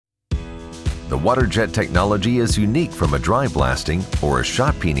The water jet technology is unique from a dry blasting or a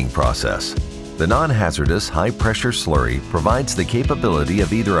shot peening process. The non-hazardous high-pressure slurry provides the capability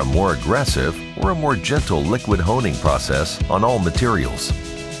of either a more aggressive or a more gentle liquid honing process on all materials.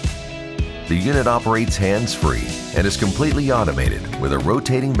 The unit operates hands-free and is completely automated with a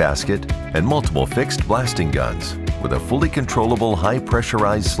rotating basket and multiple fixed blasting guns with a fully controllable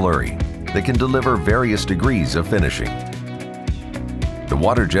high-pressurized slurry that can deliver various degrees of finishing. The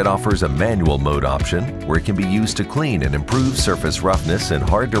water jet offers a manual mode option where it can be used to clean and improve surface roughness in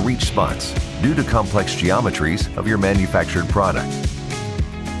hard-to-reach spots due to complex geometries of your manufactured product.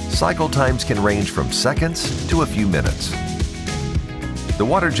 Cycle times can range from seconds to a few minutes. The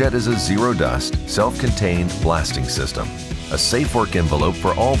water jet is a zero-dust, self-contained blasting system, a safe work envelope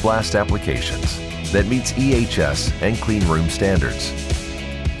for all blast applications that meets EHS and clean room standards.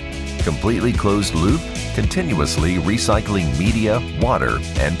 Completely closed loop, continuously recycling media, water,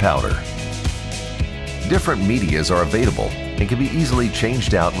 and powder. Different medias are available and can be easily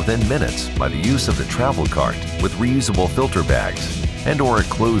changed out within minutes by the use of the travel cart with reusable filter bags and/or a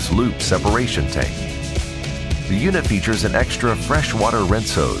closed loop separation tank. The unit features an extra freshwater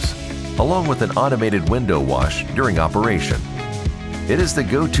rinse hose, along with an automated window wash during operation. It is the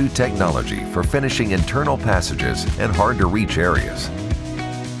go-to technology for finishing internal passages and hard-to-reach areas.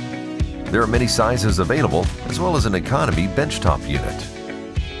 There are many sizes available, as well as an economy benchtop unit.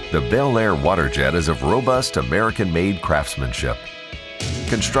 The Bel Air water jet is of robust American-made craftsmanship.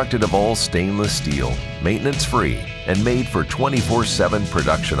 Constructed of all stainless steel, maintenance-free, and made for 24/7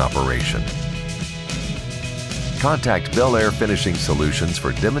 production operation. Contact Bel Air Finishing Solutions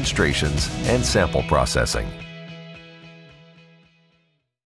for demonstrations and sample processing.